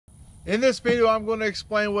In this video, I'm going to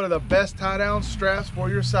explain what are the best tie-down straps for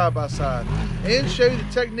your side-by-side and show you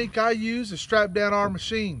the technique I use to strap down our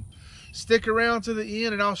machine. Stick around to the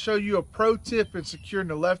end and I'll show you a pro tip in securing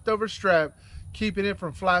the leftover strap, keeping it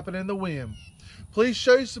from flapping in the wind. Please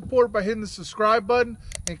show your support by hitting the subscribe button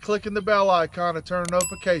and clicking the bell icon to turn on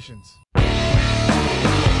notifications.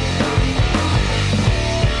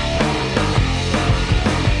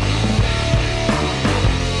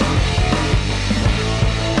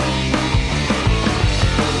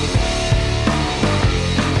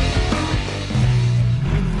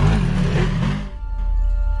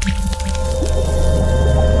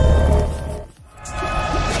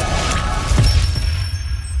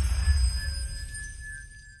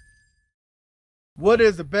 What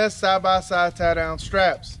is the best side-by-side tie-down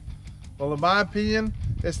straps? Well, in my opinion,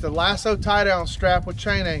 it's the lasso tie-down strap with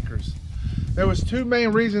chain anchors. There was two main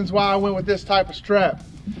reasons why I went with this type of strap.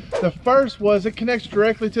 The first was it connects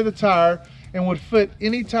directly to the tire and would fit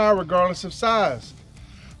any tire regardless of size.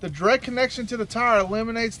 The direct connection to the tire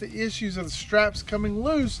eliminates the issues of the straps coming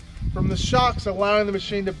loose from the shocks, allowing the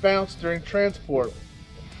machine to bounce during transport.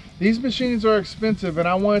 These machines are expensive and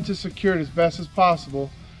I wanted to secure it as best as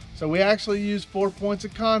possible. So we actually used 4 points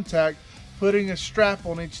of contact, putting a strap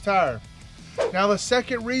on each tire. Now the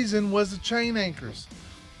second reason was the chain anchors.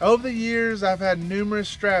 Over the years, I've had numerous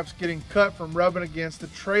straps getting cut from rubbing against the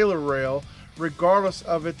trailer rail, regardless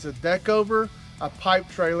of it's a deck over, a pipe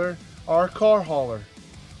trailer, or a car hauler.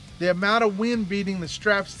 The amount of wind beating the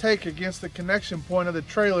straps take against the connection point of the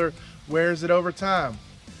trailer wears it over time.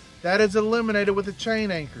 That is eliminated with the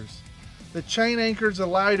chain anchors. The chain anchors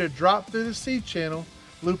allow you to drop through the C-channel,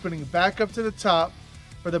 looping back up to the top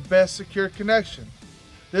for the best secure connection.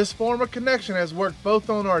 This form of connection has worked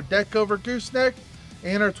both on our deck over gooseneck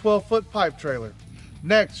and our 12-foot pipe trailer.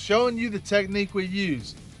 Next, showing you the technique we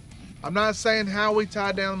used. I'm not saying how we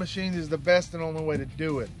tie down the machines is the best and only way to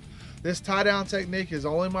do it. This tie down technique is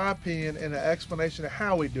only my opinion and an explanation of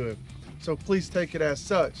how we do it, so please take it as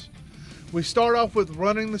such. We start off with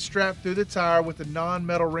running the strap through the tire with the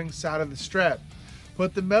non-metal ring side of the strap.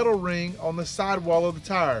 Put the metal ring on the sidewall of the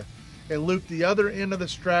tire and loop the other end of the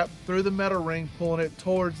strap through the metal ring, pulling it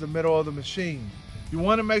towards the middle of the machine. You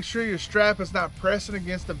want to make sure your strap is not pressing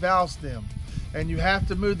against the valve stem, and you have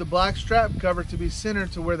to move the black strap cover to be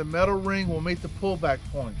centered to where the metal ring will meet the pullback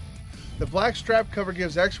point. The black strap cover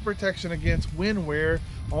gives extra protection against wind wear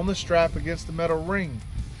on the strap against the metal ring.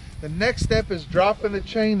 The next step is dropping the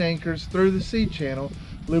chain anchors through the C-channel,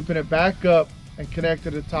 looping it back up and connect to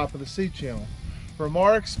the top of the C-channel. From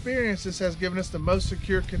our experience, this has given us the most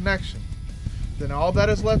secure connection. Then all that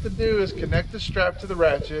is left to do is connect the strap to the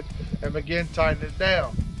ratchet and begin tightening it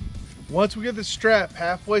down. Once we get the strap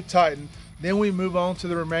halfway tightened, then we move on to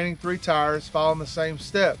the remaining 3 tires following the same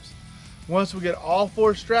steps. Once we get all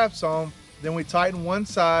 4 straps on, then we tighten one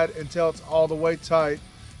side until it's all the way tight,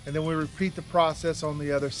 and then we repeat the process on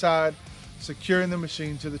the other side, securing the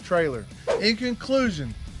machine to the trailer. In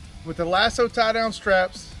conclusion, with the lasso tie-down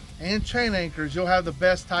straps and chain anchors, you'll have the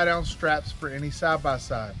best tie-down straps for any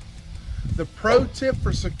side-by-side. The pro tip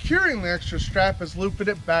for securing the extra strap is looping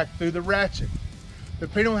it back through the ratchet.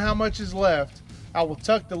 Depending on how much is left, I will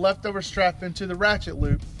tuck the leftover strap into the ratchet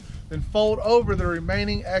loop, then fold over the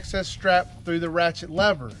remaining excess strap through the ratchet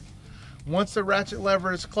lever. Once the ratchet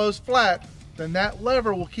lever is closed flat, then that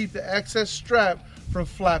lever will keep the excess strap from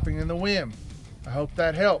flapping in the wind. I hope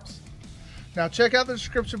that helps. Now check out the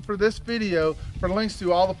description for this video for links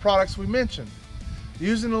to all the products we mentioned.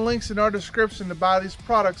 Using the links in our description to buy these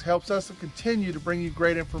products helps us to continue to bring you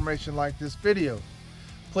great information like this video.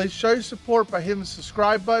 Please show your support by hitting the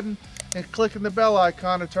subscribe button and clicking the bell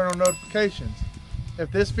icon to turn on notifications.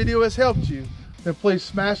 If this video has helped you, then please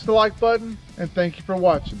smash the like button and thank you for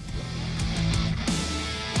watching.